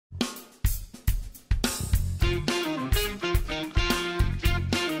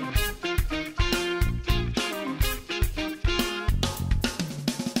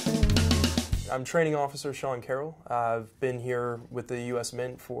I'm Training Officer Sean Carroll. I've been here with the U.S.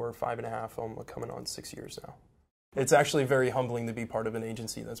 Mint for 5.5, coming on 6 years now. It's actually very humbling to be part of an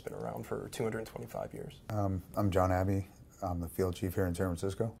agency that's been around for 225 years. I'm John Abbey. I'm the field chief here in San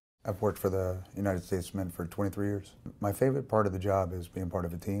Francisco. I've worked for the United States Mint for 23 years. My favorite part of the job is being part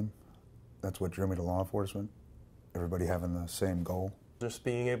of a team. That's what drew me to law enforcement. Everybody having the same goal. Just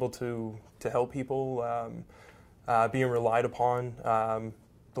being able to help people, being relied upon,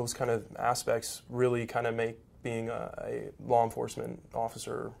 those kind of aspects really kind of make being a law enforcement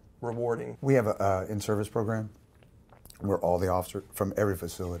officer rewarding. We have an in-service program where all the officers from every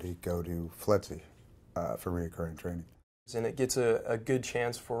facility go to FLETC for reoccurring training. And it gets a good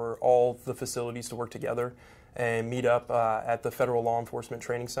chance for all the facilities to work together and meet up at the Federal Law Enforcement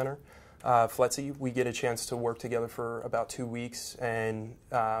Training Center. FLETC, we get a chance to work together for about 2 weeks and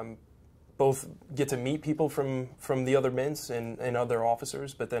both get to meet people from the other mints and other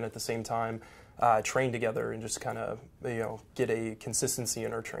officers, but then at the same time train together and just kind of get a consistency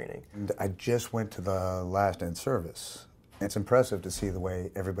in our training. And I just went to the last in-service. It's impressive to see the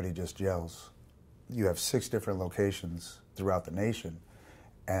way everybody just gels. You have 6 different locations throughout the nation,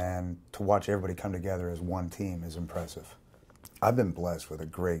 and to watch everybody come together as one team is impressive. I've been blessed with a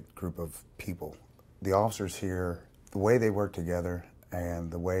great group of people. The officers here, the way they work together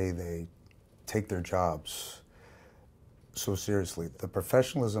and the way they take their jobs so seriously, the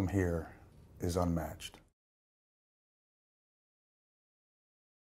professionalism here is unmatched.